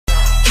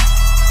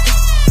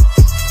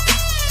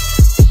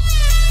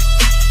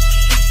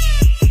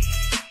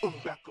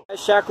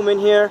Shackleman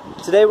here.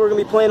 Today we're going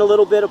to be playing a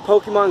little bit of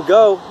Pokemon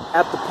Go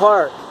at the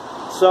park.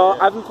 So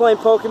I've been playing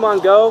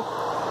Pokemon Go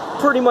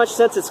pretty much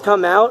since it's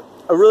come out.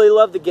 I really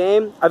love the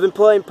game. I've been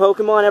playing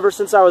Pokemon ever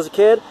since I was a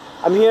kid.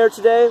 I'm here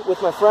today with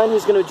my friend.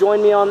 He's going to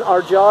join me on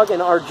our jog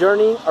and our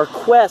journey, our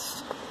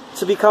quest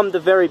to become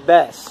the very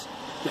best.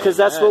 Because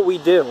that's what we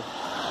do.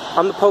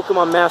 I'm the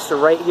Pokemon Master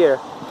right here.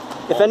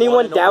 If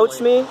anyone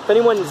doubts me, if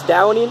anyone is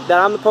doubting that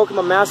I'm the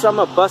Pokemon Master, I'm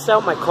going to bust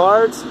out my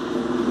cards,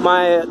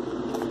 my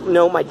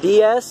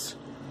DS.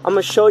 I'm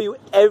going to show you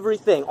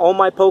everything, all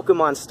my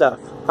Pokemon stuff.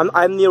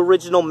 I'm the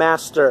original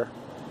master.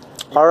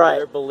 All right. You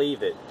better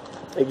believe it.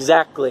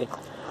 Exactly.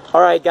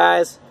 All right,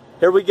 guys,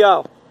 here we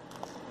go.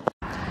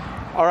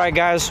 All right,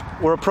 guys,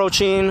 we're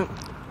approaching.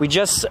 We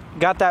just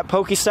got that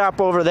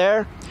Pokestop over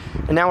there,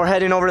 and now we're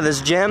heading over to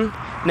this gym.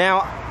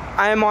 Now,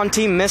 I am on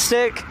Team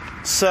Mystic,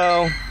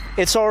 so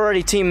it's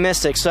already Team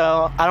Mystic,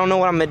 so I don't know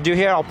what I'm going to do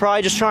here. I'll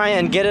probably just try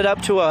and get it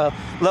up to a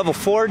level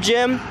 4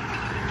 gym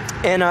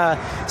and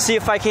see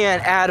if I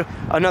can add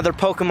another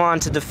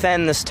Pokemon to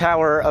defend this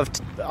tower of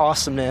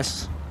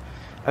awesomeness.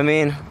 I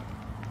mean,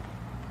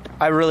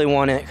 I really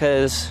want it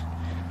because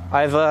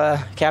I've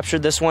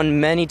captured this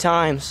one many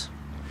times.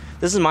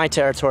 This is my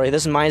territory.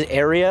 This is my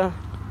area.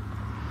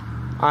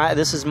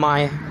 This is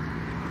my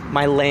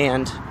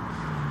land.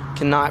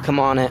 Cannot come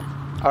on it.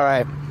 All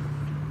right.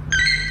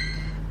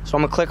 So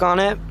I'm gonna click on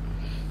it.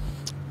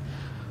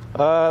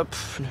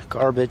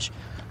 Garbage.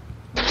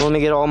 Let me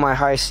get all my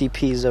high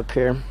CPs up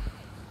here.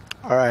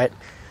 All right.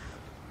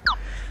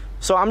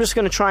 So I'm just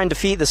gonna try and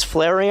defeat this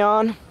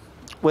Flareon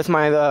with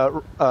my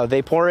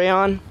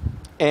Vaporeon,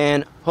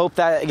 and hope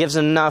that it gives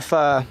enough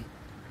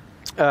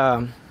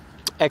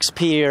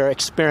XP or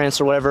experience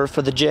or whatever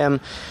for the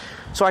gym,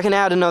 so I can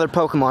add another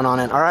Pokemon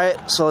on it. All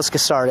right. So let's get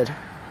started.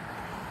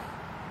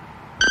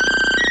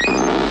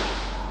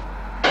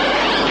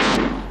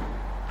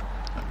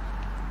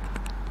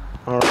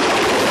 All right.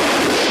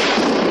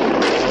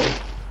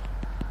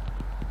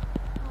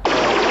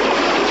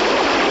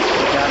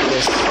 Got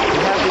this. We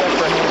have the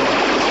upper hand.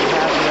 We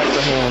have the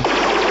upper hand.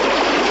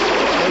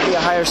 Maybe a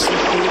higher CP,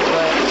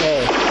 but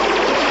hey,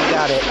 we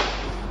got it.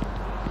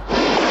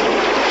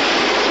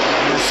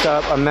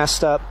 I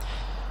messed up.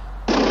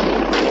 Boom,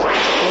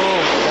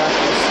 got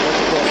this. Look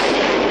at this.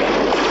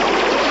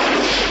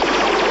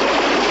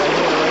 Right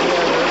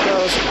here, there it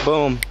goes.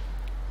 Boom.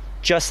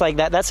 Just like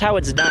that. That's how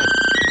it's done.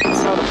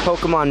 That's how the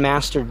Pokemon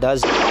Master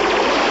does it. Now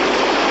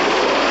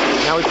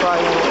we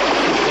probably won't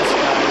keep this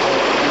guy, but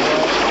you know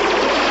what?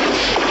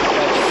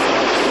 That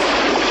sucks.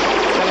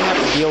 Kind of have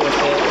to deal with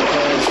it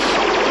because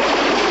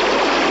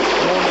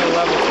I'm only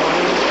level 20.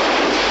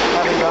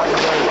 Haven't gotten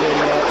very good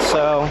yet,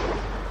 so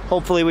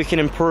hopefully we can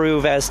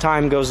improve as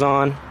time goes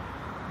on.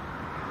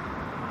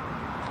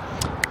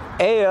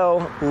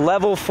 AO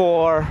level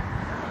 4.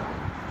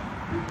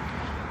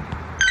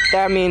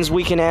 That means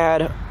we can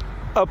add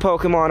a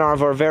Pokemon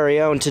of our very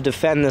own to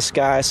defend this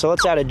guy. So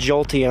let's add a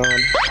Jolteon.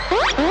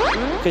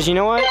 Because you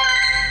know what?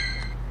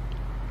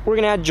 We're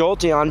going to add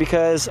Jolteon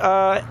because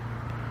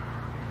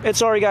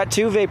it's already got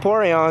 2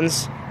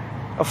 Vaporeons.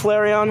 A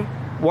Flareon.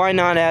 Why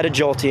not add a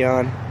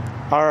Jolteon?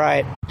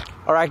 Alright.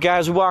 Alright,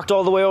 guys, we walked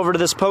all the way over to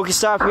this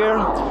Pokestop here.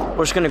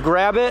 We're just going to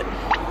grab it.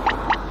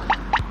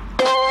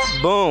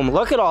 Boom.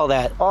 Look at all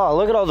that. Oh,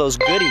 look at all those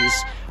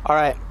goodies.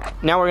 Alright,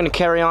 now we're going to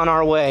carry on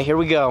our way. Here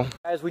we go.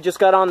 Guys, we just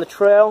got on the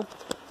trail.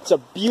 It's a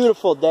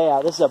beautiful day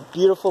out. This is a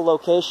beautiful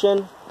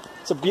location.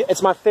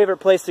 It's my favorite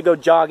place to go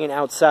jogging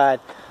outside.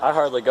 I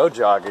hardly go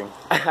jogging.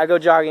 I go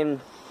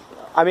jogging.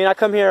 I mean, I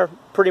come here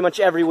pretty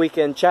much every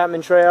weekend.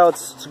 Chapman Trail,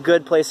 it's a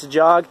good place to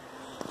jog.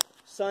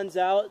 Sun's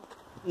out,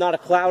 not a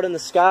cloud in the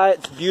sky.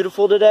 It's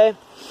beautiful today.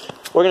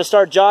 We're going to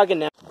start jogging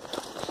now.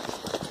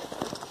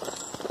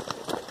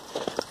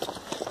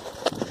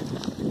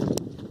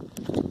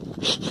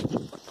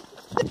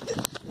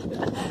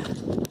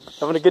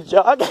 Having a good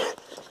jog?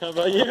 How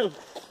about you?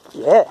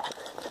 Yeah.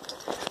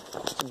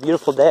 It's a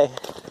beautiful day.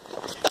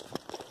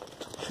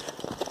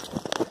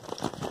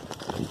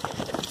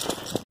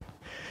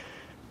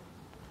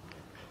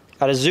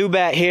 Got a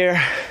Zubat here.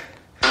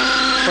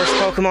 First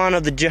Pokemon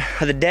of the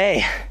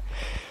day.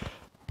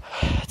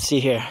 Let's see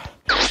here.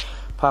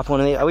 Pop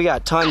one of these. Oh, we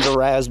got tons of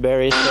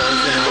raspberries, so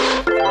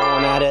I'm gonna throw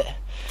them at it.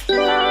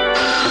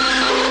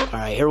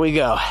 Alright, here we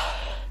go.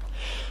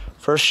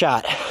 First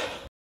shot.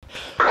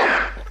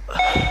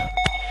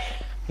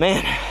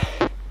 Man,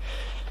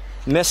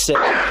 missed it.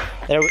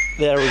 There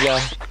we go.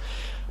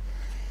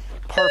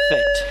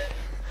 Perfect.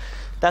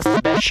 That's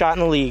the best shot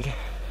in the league.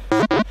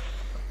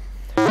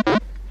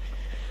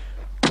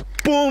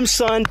 Boom,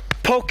 son.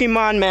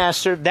 Pokemon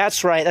Master.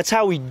 That's right. That's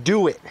how we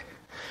do it.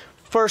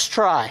 First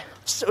try.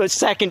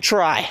 Second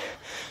try.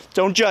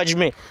 Don't judge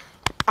me.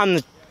 I'm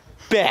the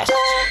best.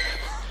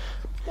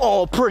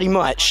 Oh, pretty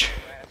much.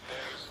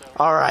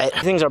 All right.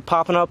 Things are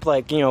popping up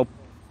like, you know,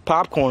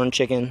 popcorn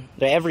chicken.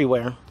 They're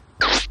everywhere.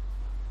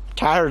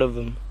 Tired of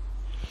them.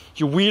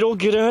 You Weedle,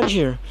 get out of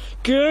here.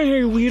 Get out of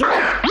here, Weedle.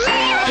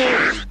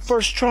 Boom.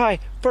 First try.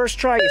 First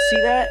try. You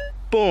see that?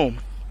 Boom.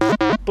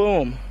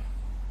 Boom.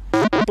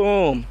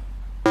 Boom.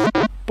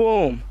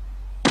 Boom.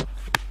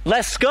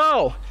 Let's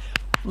go.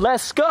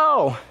 Let's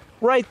go.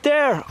 Right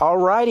there.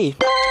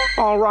 Alrighty.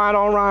 Alright,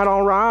 alright,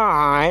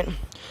 alright.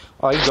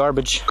 Oh, you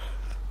garbage.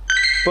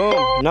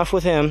 Boom. Enough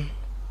with him.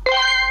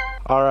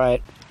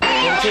 Alright.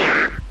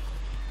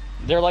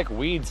 They're like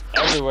weeds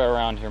everywhere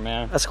around here,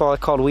 man. That's called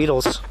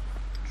Weedles.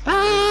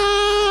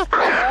 Guys,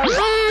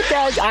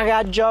 I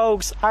got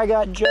jokes. I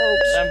got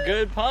jokes. Some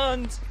good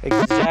puns.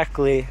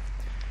 Exactly.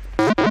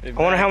 I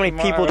wonder how many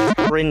people just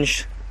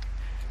cringe.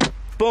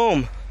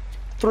 Boom.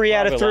 3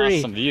 out of 3.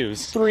 Lost some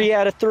views. 3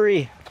 out of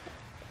 3.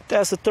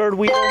 That's the third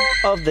Weedle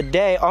of the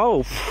day.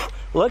 Oh,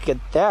 look at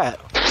that.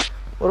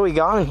 What do we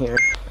got in here?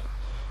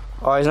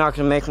 Oh, he's not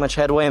going to make much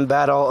headway in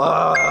battle.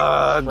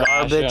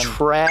 Garbage,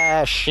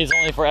 trash. He's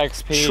only for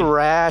XP.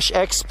 Trash,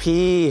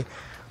 XP.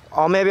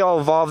 Maybe I'll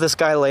evolve this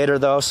guy later,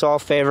 though, so I'll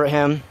favorite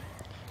him.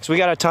 Because we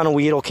got a ton of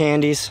Weedle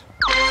candies.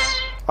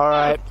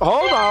 Alright.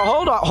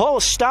 Hold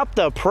on. Stop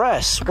the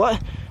press.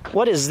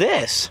 What is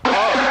this?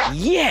 Oh,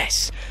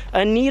 yes.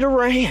 Anita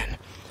ran.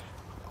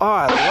 Oh,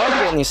 I love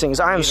getting these things.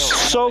 I am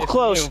so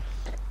close.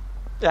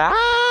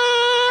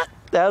 Ah!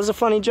 That was a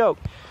funny joke.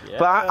 Yeah.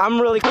 But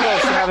I'm really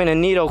close to having a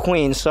Nido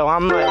Queen, so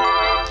I'm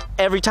like,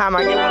 every time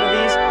I get one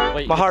of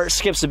these, my heart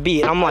skips a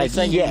beat. I'm like,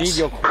 yes. You need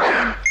your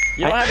queen?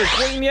 You don't have a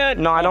queen yet?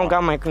 No, I don't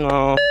got my,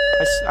 no.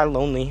 I'm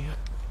lonely.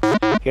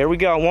 Here we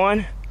go.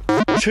 1,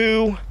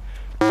 2,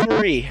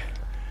 3.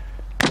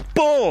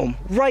 Boom!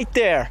 Right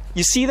there.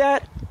 You see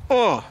that?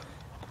 Oh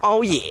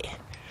yeah.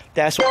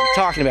 That's what I'm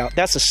talking about.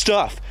 That's the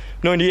stuff.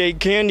 98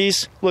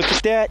 candies. Look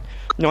at that.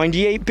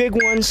 98 big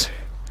ones.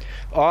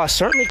 Oh,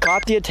 certainly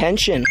caught the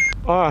attention.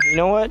 Oh, you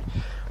know what?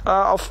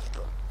 I'll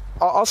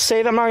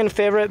save it. I'm not going to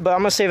favorite, but I'm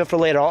going to save it for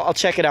later. I'll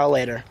check it out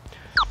later.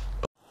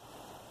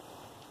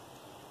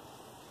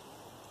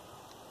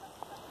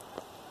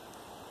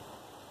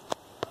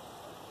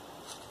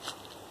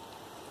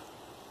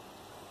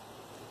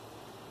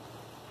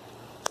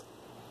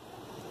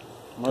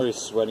 I'm already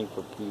sweating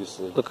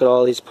profusely. Look at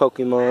all these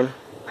Pokemon.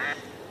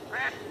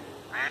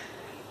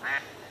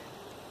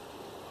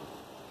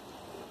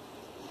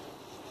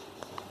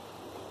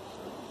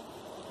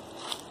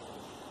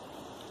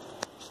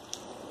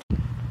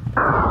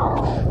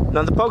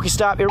 Another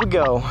Pokestop, here we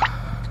go.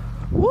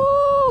 Woo!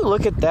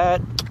 Look at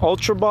that.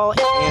 Ultra Ball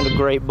and a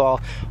Great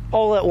Ball.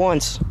 All at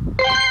once.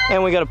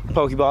 And we got a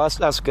Pokeball,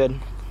 that's good.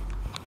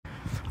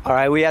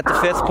 Alright, we at the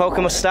 5th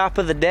Pokemon stop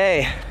of the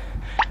day.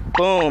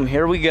 Boom,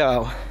 here we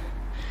go.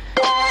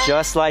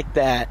 Just like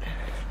that.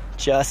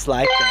 Just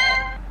like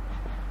that.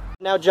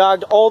 Now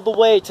jogged all the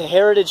way to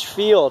Heritage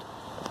Field.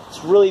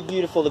 It's really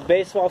beautiful. The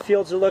baseball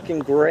fields are looking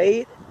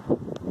great.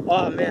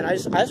 Oh man, I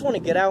just want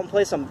to get out and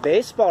play some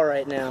baseball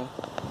right now.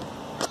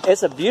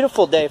 It's a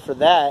beautiful day for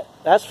that.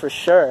 That's for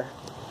sure.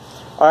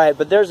 Alright,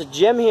 but there's a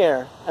gym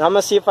here. And I'm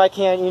going to see if I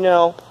can,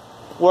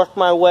 work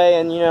my way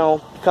and,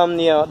 become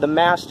the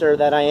master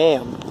that I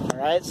am.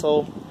 Alright,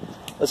 so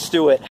let's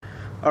do it.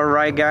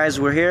 Alright guys,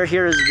 we're here.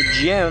 Here is the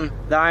gym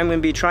that I'm going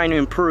to be trying to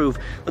improve.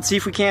 Let's see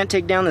if we can't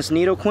take down this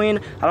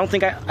Nidoqueen. I don't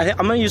think I'm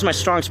going to use my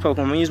strongest Pokemon.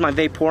 I'm going to use my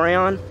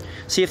Vaporeon.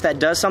 See if that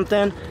does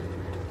something.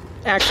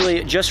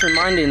 Actually, just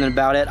reminding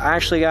about it, I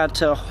actually got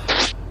to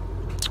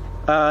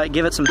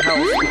give it some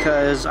health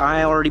because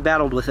I already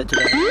battled with it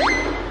today.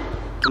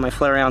 Give my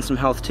Flareon some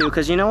health too,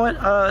 because you know what?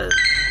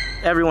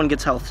 Everyone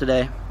gets health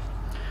today.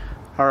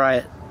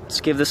 Alright.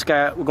 Let's give this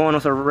guy, we're going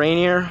with a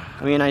Rainier.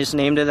 I mean, I just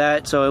named it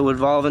that, so it would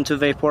evolve into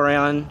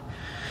Vaporeon.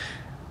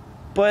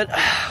 But,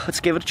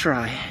 let's give it a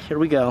try. Here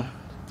we go.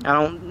 I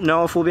don't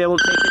know if we'll be able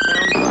to take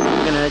it down, but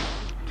we're going to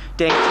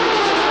give it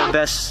our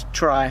best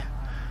try.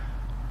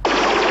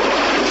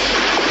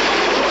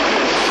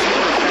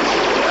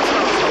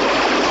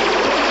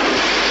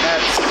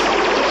 That's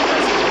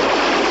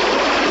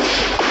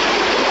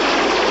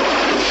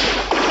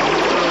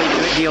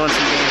really dealing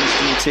some damage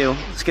to me, too.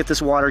 Let's get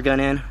this water gun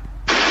in.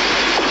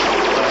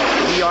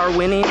 We are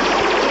winning, so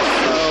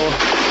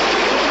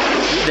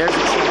there's a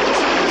chance.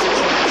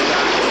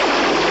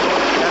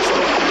 That's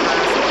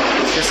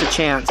all. It's just a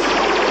chance. That's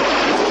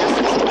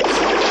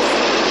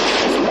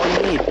all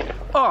you need.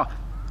 Oh,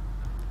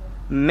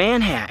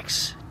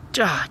 Manhacks.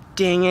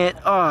 Dang it.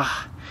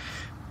 Oh.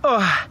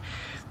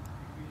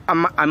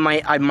 I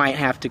might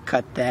have to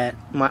cut that.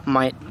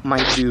 Might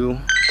do.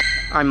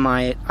 I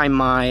might.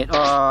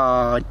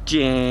 Oh,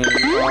 dang.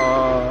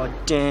 Oh,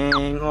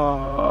 dang.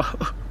 Oh.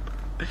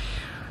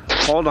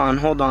 Hold on.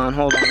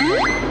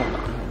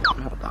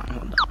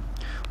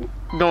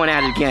 Going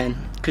at it again.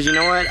 Because you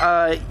know what?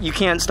 You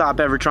can't stop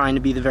ever trying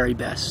to be the very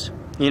best.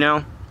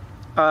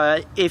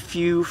 If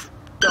you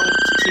don't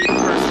succeed the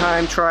first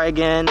time, try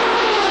again.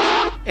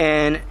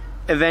 And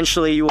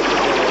eventually you will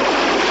prevail.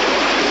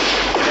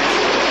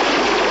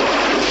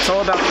 It's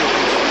all about the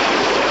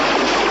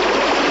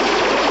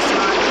It's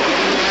not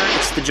getting there,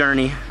 it's the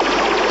journey.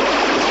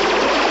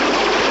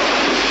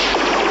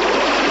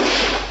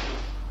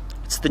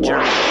 It's the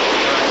journey.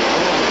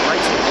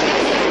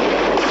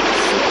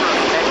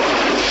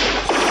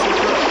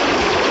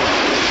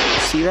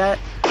 See that?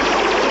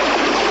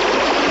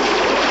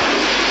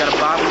 Got a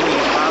bob and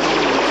weave.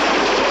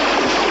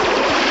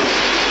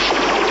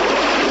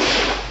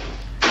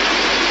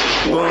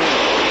 Boom.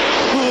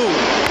 Boom.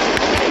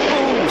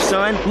 Boom,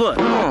 son. Look.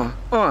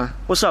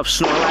 What's up,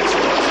 Snorlax?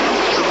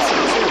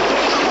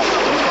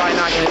 I'm probably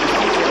not going to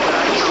defeat you, but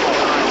I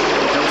can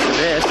get a dose of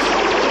this.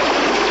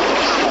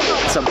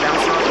 What's up,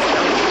 bouncing off his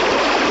belly?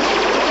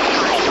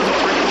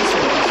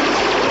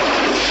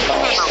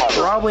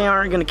 Probably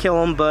aren't going to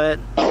kill him, but...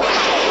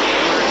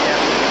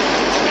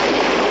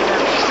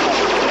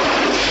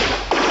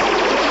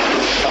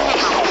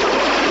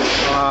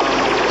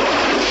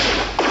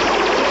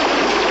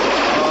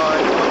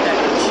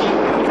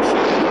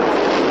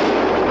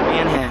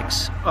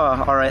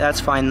 Oh, alright,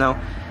 that's fine though.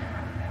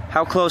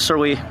 How close are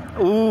we?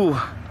 Ooh,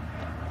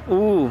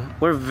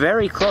 we're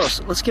very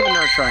close. Let's give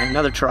it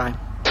another try.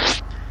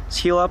 Let's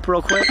heal up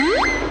real quick.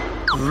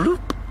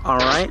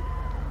 Alright.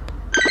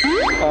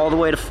 All the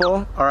way to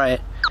full.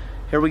 Alright,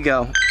 here we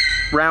go.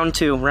 Round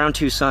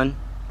two, son.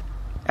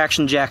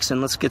 Action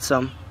Jackson, let's get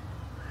some.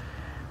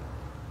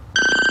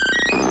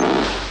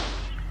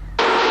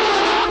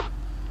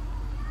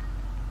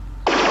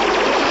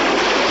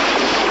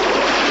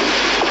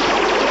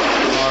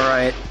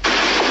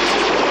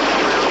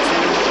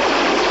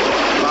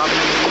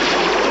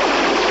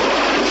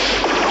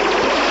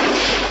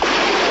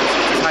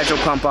 Hydro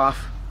pump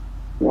off.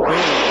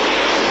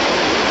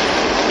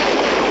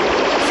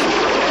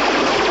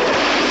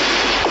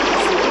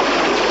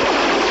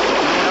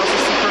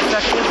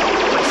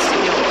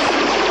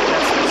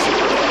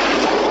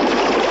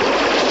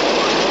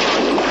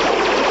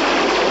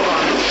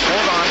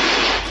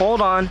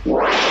 Hold on.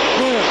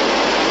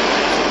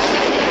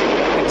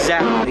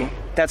 Exactly.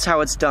 That's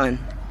how it's done.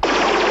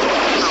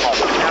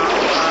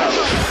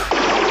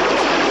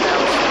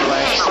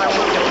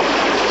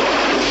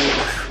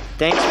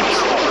 Thanks for the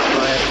support,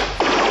 but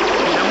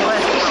you know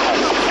what?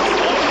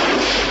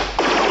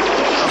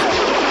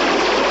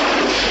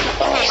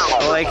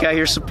 I like how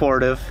you're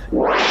supportive.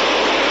 Alright.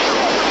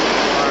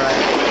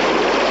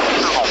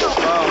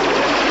 Oh,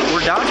 man.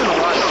 We're dodging a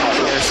lot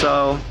here,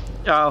 so...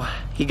 Oh,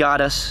 he got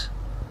us.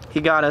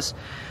 He got us.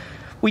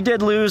 We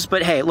did lose,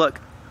 but hey,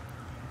 look.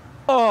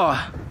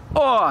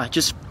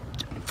 Just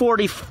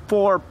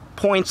 44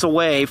 points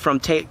away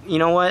from you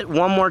know what?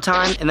 One more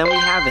time, and then we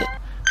have it.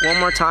 One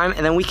more time,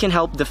 and then we can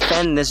help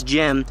defend this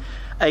gym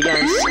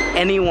against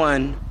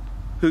anyone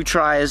who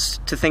tries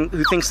to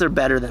who thinks they're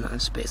better than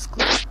us,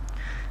 basically.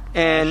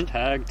 And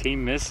hashtag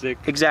Team Mystic.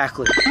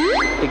 Exactly.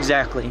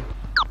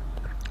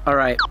 All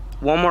right,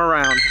 one more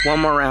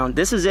round.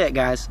 This is it,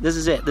 guys. This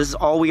is it. This is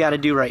all we got to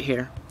do right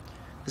here.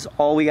 This is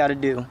all we got to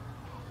do.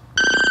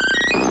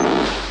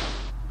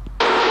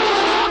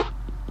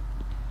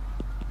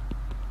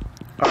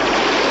 All right.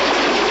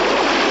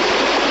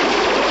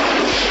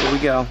 Here we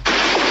go.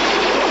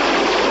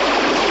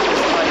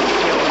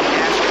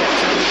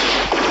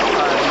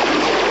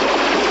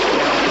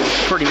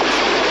 Pretty much,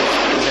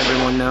 as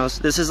everyone knows.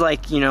 This is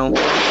like, you know... This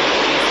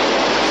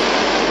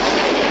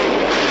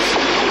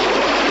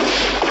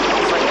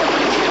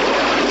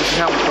is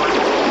how important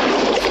it is.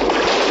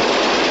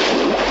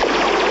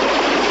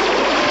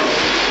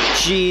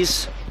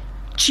 Jeez.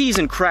 Cheese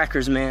and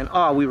crackers, man.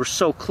 Oh, we were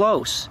so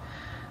close.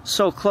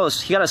 So close.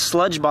 He got a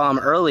sludge bomb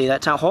early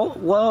that time.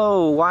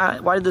 Whoa,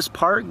 why did this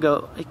part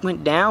go... It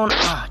went down?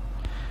 Oh,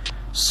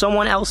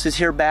 someone else is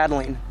here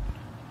battling.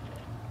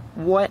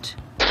 What?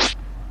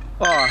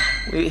 Oh,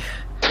 we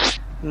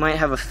might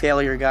have a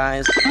failure,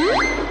 guys.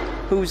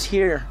 Who's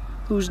here?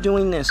 Who's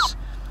doing this?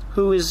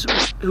 Who is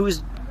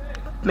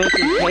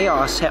making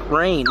chaos at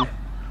rain?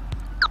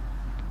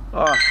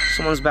 Oh,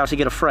 someone's about to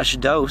get a fresh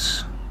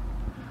dose.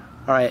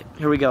 Alright,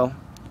 here we go.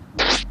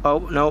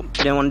 Oh, nope,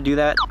 didn't want to do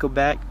that. Go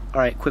back.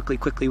 Alright, quickly,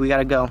 we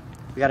gotta go.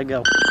 We gotta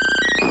go.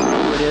 I don't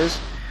know who it is,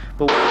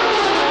 but we're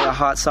gonna lay a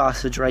hot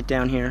sausage right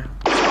down here.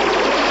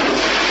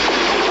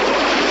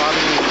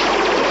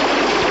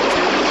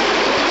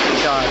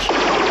 Dodge.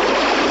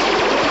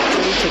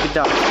 Take a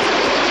dodge.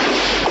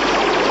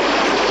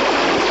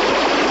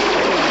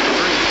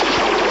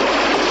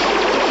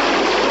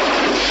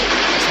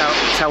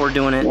 That's how we're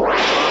doing it. With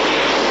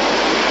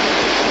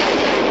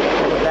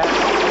that,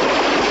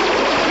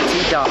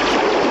 two dodge.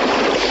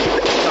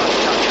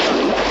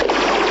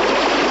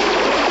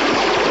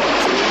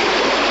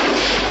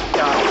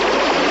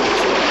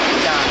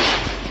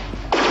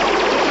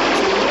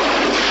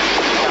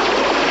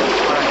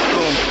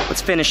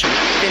 Let's finish him.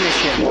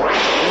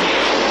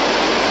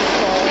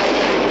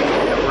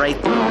 Right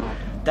there.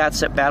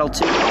 That's it. Battle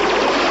 2.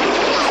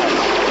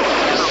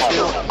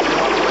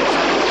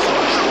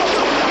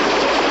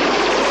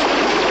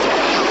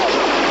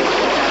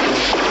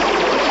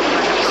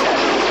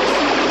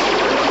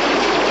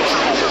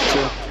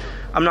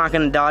 I'm not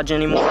gonna dodge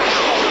anymore. I'm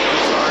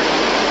sorry.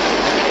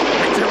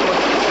 I don't want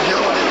to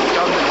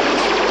come to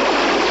this.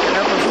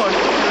 I'm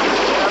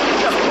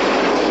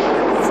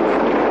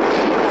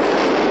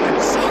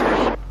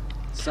sorry.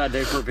 Sad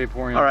day for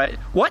Vaporeon. Alright.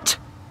 What?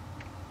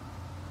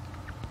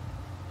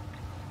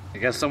 I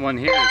guess someone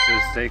here is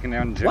just taking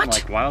down the gym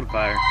like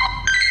wildfire.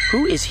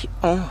 Who is he?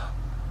 Oh.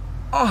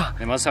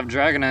 They must have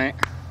Dragonite.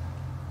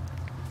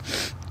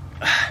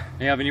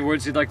 You have any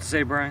words you'd like to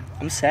say, Brian?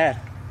 I'm sad.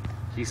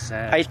 He's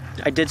sad.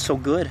 I did so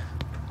good.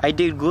 I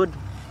did good.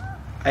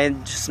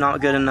 I'm just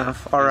not good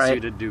enough. All right. You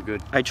did do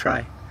good. I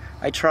tried.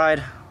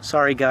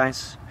 Sorry,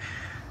 guys.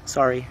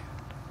 Sorry.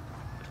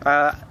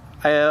 I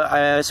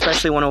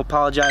especially want to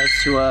apologize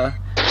to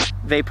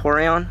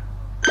Vaporeon.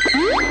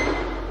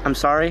 I'm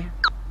sorry.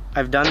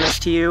 I've done this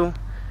to you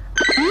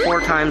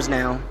 4 times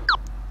now,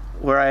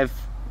 where I've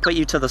put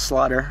you to the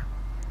slaughter.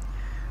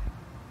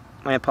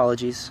 My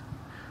apologies.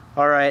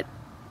 All right.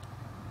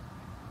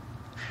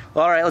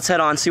 Well, all right, let's head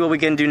on, see what we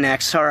can do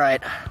next. All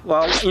right.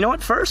 Well, you know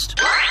what?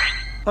 First,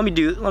 let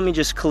me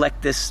just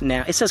collect this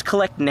now. It says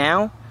collect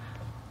now.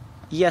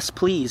 Yes,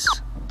 please.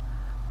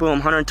 Boom,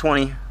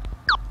 120.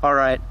 All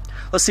right.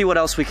 Let's see what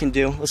else we can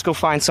do. Let's go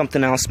find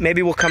something else.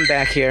 Maybe we'll come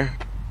back here.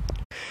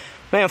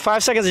 Man,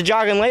 5 seconds of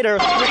jogging later,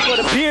 look what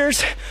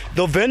appears.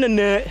 The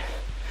Venonat.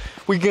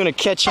 We're gonna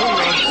catch him,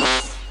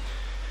 man.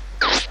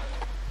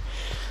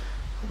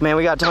 Man,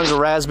 we got tons of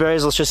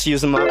raspberries. Let's just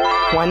use them up.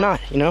 Why not,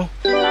 you know?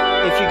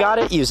 If you got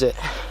it, use it.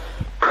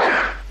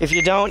 If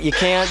you don't, you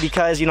can't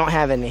because you don't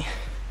have any.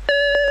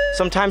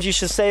 Sometimes you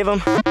should save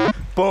them.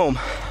 Boom.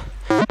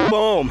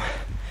 Boom.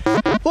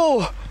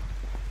 Oh.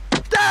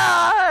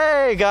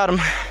 Die! Got him.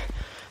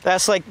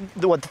 That's like,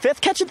 what, the 5th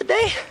catch of the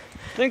day?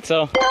 I think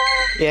so.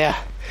 Yeah.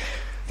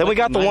 Then we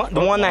got the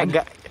one that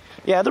got...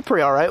 Yeah, they're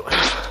pretty alright.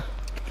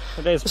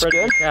 Today's pretty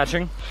good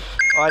catching.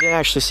 Oh, I didn't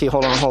actually see.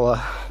 Hold on.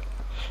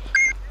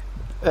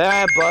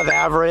 Above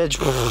average.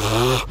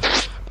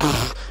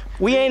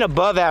 We ain't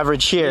above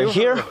average here.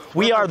 Here,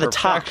 we are the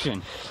top.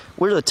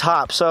 We're the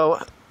top.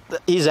 So,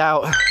 he's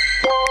out.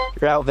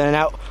 You're out, Venom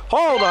out.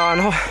 Hold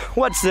on.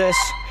 What's this?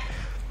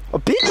 A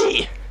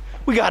Pidgey.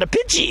 We got a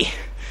Pidgey.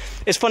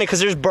 It's funny because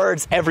there's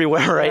birds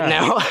everywhere right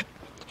now. I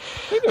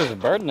think there's a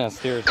bird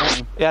nest here or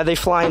something. Yeah, they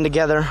flying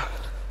together.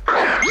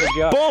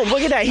 Boom,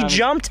 look at that. He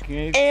jumped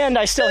and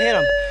I still hit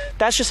him.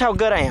 That's just how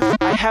good I am.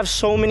 I have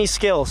so many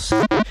skills.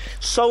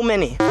 So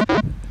many.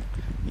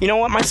 You know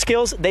what? My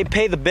skills, they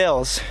pay the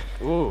bills.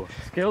 Ooh,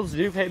 skills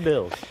do pay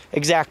bills.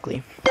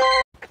 Exactly.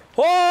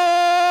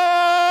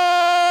 Whoa!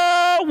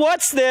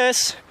 What's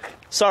this?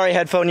 Sorry,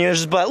 headphone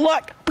users, but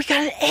look, we got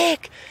an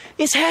egg.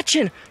 It's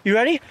hatching. You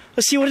ready?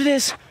 Let's see what it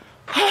is.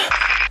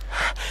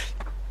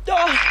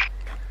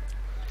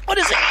 What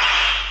is it?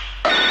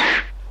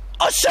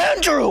 A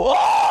Sandrew!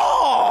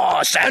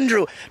 Oh,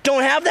 Sandrew.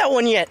 Don't have that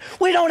one yet.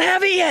 We don't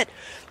have it yet.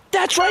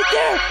 That's right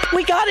there.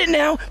 We got it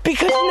now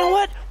because you know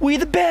what? We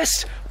the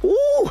best.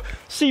 Ooh,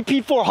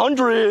 CP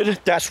 400.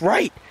 That's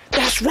right.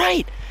 That's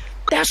right.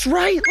 That's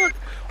right. Look,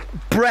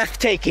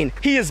 breathtaking.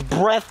 He is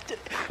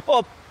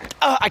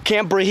I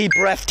can't breathe. He's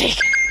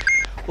breathtaking.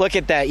 Look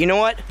at that. You know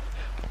what?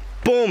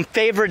 Boom.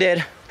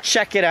 Favorited.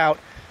 Check it out.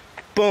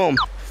 Boom.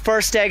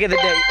 First egg of the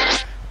day.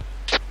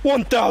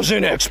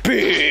 1000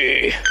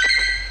 XP.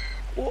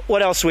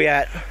 What else we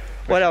at?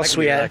 What else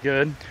we at?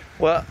 Good.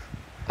 Well,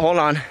 hold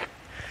on.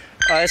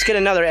 Let's get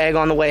another egg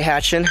on the way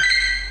hatching.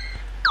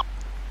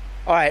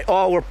 All right.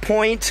 Oh, we're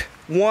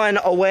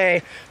 0.1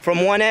 away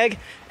from 1 egg,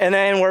 and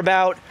then we're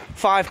about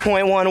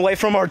 5.1 away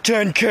from our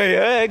 10K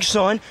egg,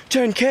 son.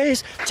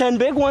 10Ks, 10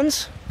 big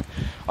ones.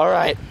 All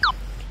right.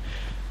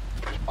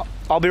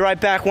 I'll be right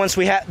back once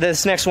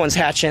this next one's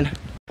hatching.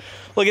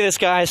 Look at this,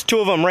 guys. 2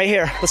 of them right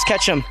here. Let's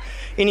catch them.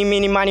 Eeny,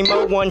 meeny, miny,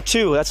 mo, 1,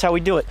 2. That's how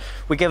we do it.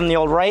 We give them the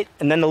old right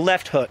and then the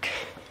left hook.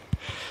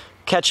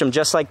 Catch them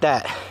just like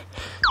that.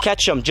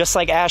 Catch them just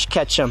like Ash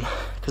catch them,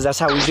 because that's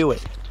how we do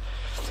it.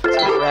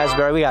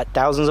 Raspberry, we got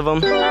thousands of them.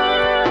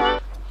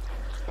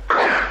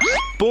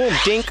 Boom,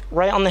 dink,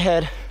 right on the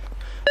head.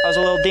 That was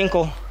a little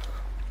dinkle.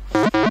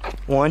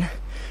 1,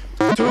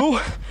 2,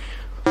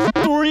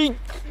 3.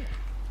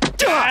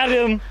 Got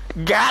him.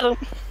 Got him.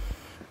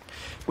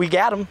 We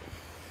got him.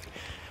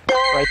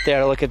 Right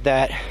there, look at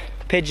that.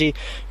 Pidgey.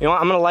 You know what?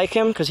 I'm going to like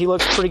him because he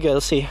looks pretty good.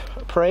 Let's see.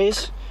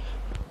 Praise.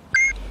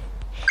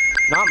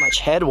 Not much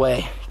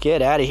headway.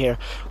 Get out of here.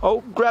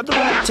 Oh, grab the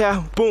rat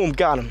tail. Boom,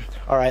 got him.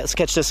 All right, let's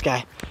catch this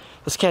guy.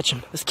 Let's catch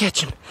him. Let's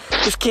catch him.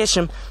 Let's catch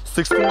him.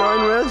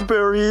 69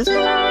 raspberries.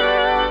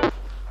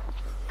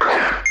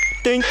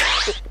 Dink.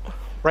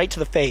 Right to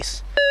the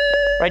face.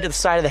 Right to the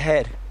side of the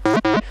head.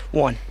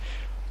 1,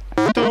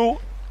 2,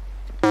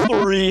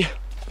 3.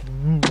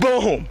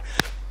 Boom.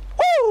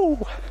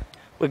 Woo!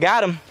 We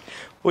got him.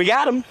 We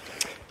got him.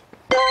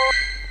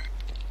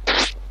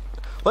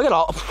 Look at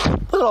all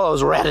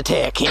those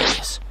rat-a-tat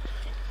candies.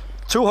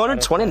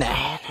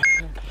 229.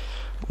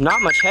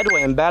 Not much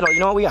headway in battle. You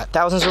know what? We got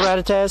thousands of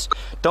rat-a-tats.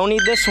 Don't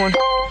need this one.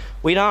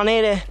 We don't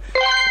need it.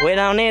 We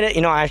don't need it.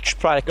 You know, I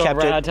probably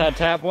kept it.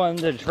 Rat-a-tat one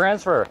to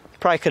transfer.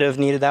 Probably could have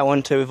needed that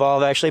one to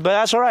evolve, actually, but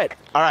that's all right.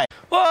 All right.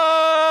 Whoa!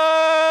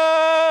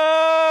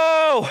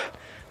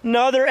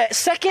 Another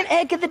second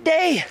egg of the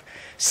day.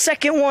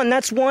 Second one.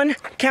 That's 1.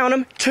 Count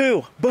them.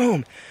 2.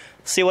 Boom.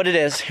 Let's see what it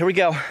is. Here we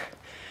go.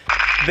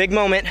 Big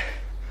moment.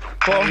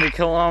 Boom. How many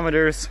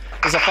kilometers?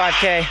 It's a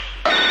 5K.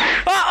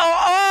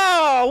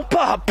 Oh,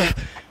 pup.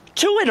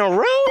 2 in a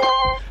row?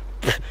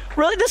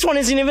 Really? This one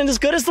isn't even as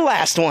good as the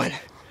last one.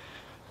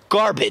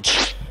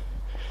 Garbage.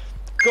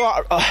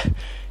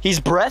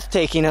 He's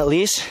breathtaking, at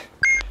least.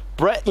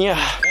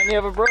 Yeah. And you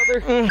have a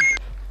brother?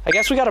 I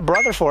guess we got a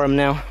brother for him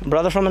now.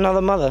 Brother from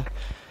another mother.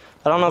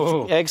 I don't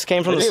know if eggs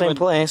came from the same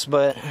place,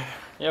 but...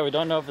 Yeah, we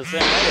don't know if it's the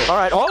same mother.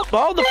 Alright,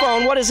 hold the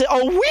phone. What is it?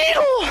 Oh,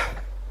 Weedle!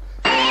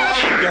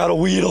 We got a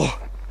Weedle.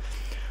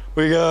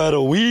 We got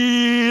a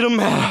weed him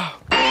out.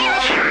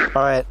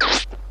 Alright.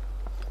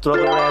 Throw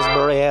the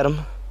raspberry at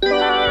him.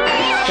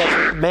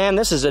 Man,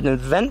 this is an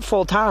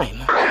eventful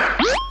time.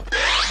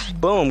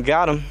 Boom,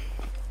 got him.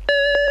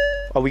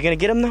 Are we gonna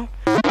get him though?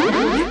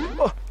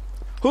 Oh,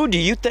 who do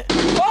you think?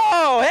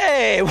 Oh,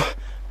 hey!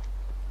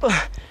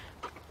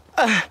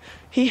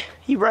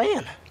 He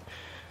ran.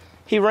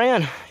 He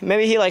ran.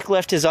 Maybe he like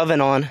left his oven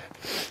on.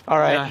 All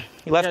right. Yeah,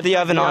 he left the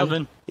oven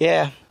on.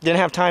 Yeah. Didn't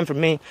have time for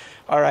me.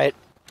 All right.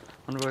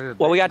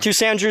 Well, we got 2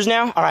 Sandrews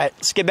now. All right.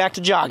 Let's get back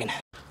to jogging.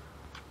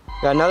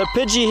 Got another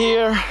Pidgey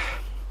here.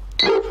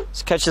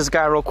 Let's catch this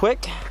guy real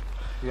quick.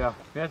 Yeah.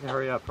 We have to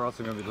hurry up. We're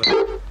also gonna be late.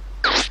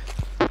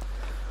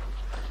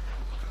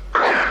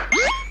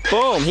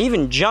 Boom. He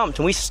even jumped,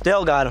 and we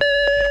still got him.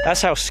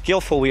 That's how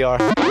skillful we are.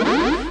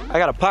 I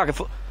got a pocket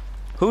full.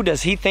 Who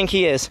does he think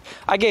he is?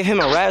 I gave him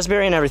a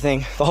raspberry and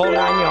everything. The whole 9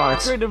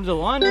 yards. Straight him to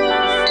lunch. You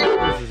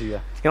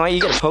know what?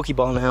 You get a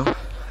Pokeball now.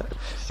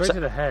 Straight to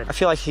the head. I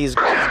feel like he's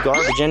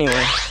garbage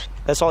anyway.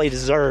 That's all he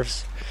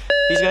deserves.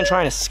 He's gonna try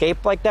and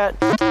escape like that?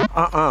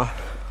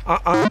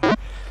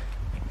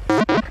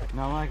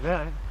 Not like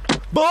that.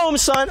 Boom,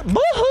 son.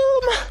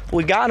 Boom.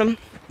 We got him.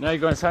 Now you're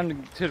going to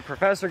send to the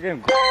professor, get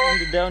him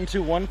grinded down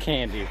to 1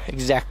 candy.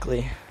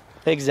 Exactly.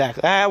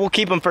 Exactly. We'll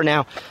keep him for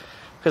now.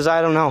 Because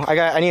I don't know.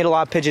 I need a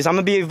lot of Pidgeys. I'm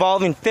going to be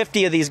evolving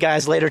 50 of these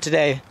guys later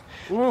today.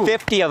 Ooh.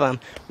 50 of them.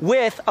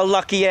 With a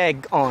lucky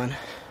egg on.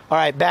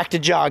 Alright, back to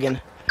jogging.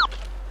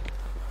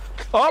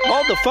 Oh,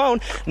 hold the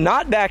phone.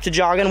 Not back to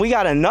jogging. We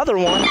got another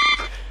one.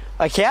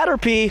 A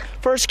Caterpie.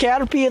 First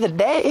Caterpie of the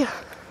day.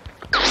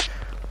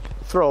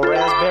 Throw a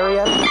raspberry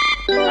at him.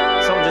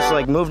 Someone just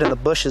like moved in the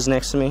bushes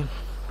next to me.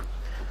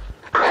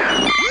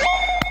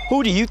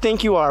 Who do you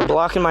think you are,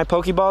 blocking my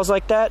Pokeballs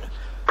like that?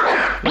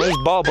 No, he's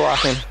ball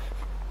blocking.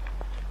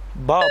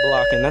 Ball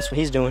blocking, that's what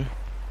he's doing.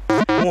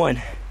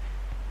 1,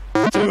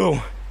 2,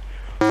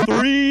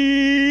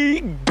 3.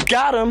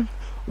 Got him.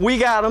 We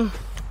got him.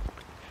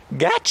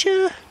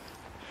 Gotcha.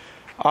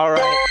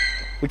 Alright,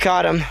 we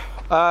caught him.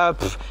 I'm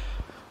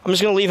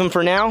just gonna leave him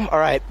for now.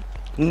 Alright,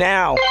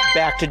 now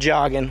back to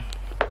jogging.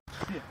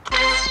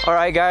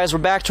 Alright guys, we're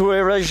back to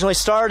where we originally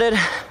started.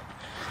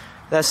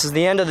 This is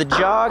the end of the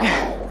jog.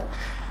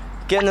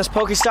 Getting this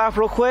Pokestop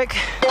real quick.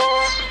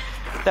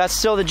 That's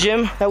still the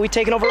gym that we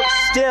taken over.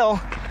 Still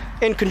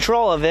in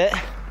control of it.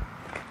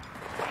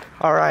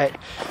 Alright.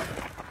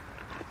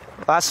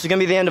 That's gonna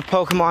be the end of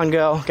Pokemon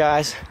Go,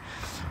 guys.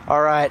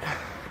 Alright.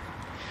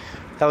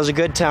 That was a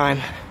good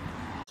time.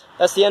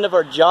 That's the end of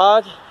our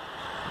jog.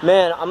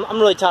 Man, I'm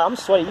really tired. I'm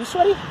sweaty. You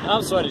sweaty?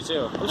 I'm sweaty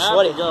too. I'm sweaty.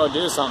 I have to go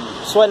do something.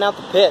 Sweating out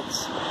the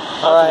pits. I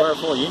have to wear a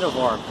full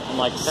uniform in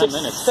like 10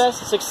 minutes.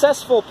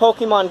 Successful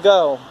Pokemon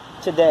Go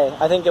today,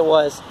 I think it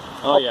was.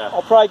 Oh yeah.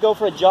 I'll probably go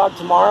for a jog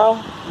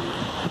tomorrow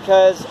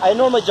because I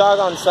normally jog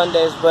on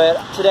Sundays, but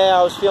today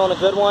I was feeling a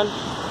good one.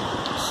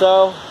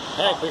 So.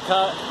 Heck,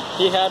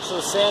 he hatched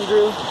the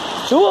Sandrew.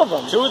 2 of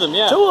them. 2 of them,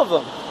 yeah. 2 of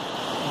them.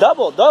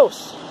 Double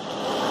dose.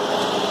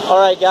 All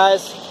right,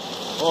 guys.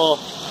 Well,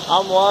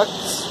 I'm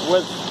Lux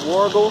with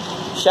Wargle.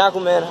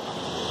 Shackleman.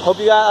 Hope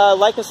you guys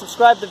like and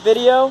subscribe to the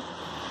video.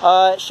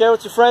 Share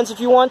with your friends if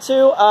you want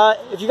to.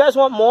 If you guys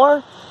want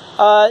more,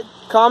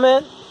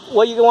 comment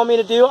what you want me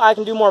to do. I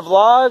can do more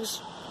vlogs.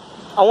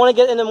 I want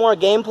to get into more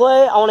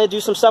gameplay. I want to do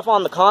some stuff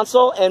on the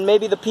console and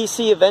maybe the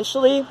PC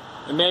eventually.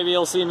 And maybe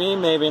you'll see me,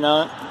 maybe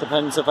not.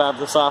 Depends if I have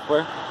the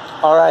software.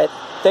 Alright.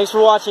 Thanks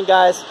for watching,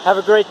 guys. Have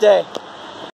a great day.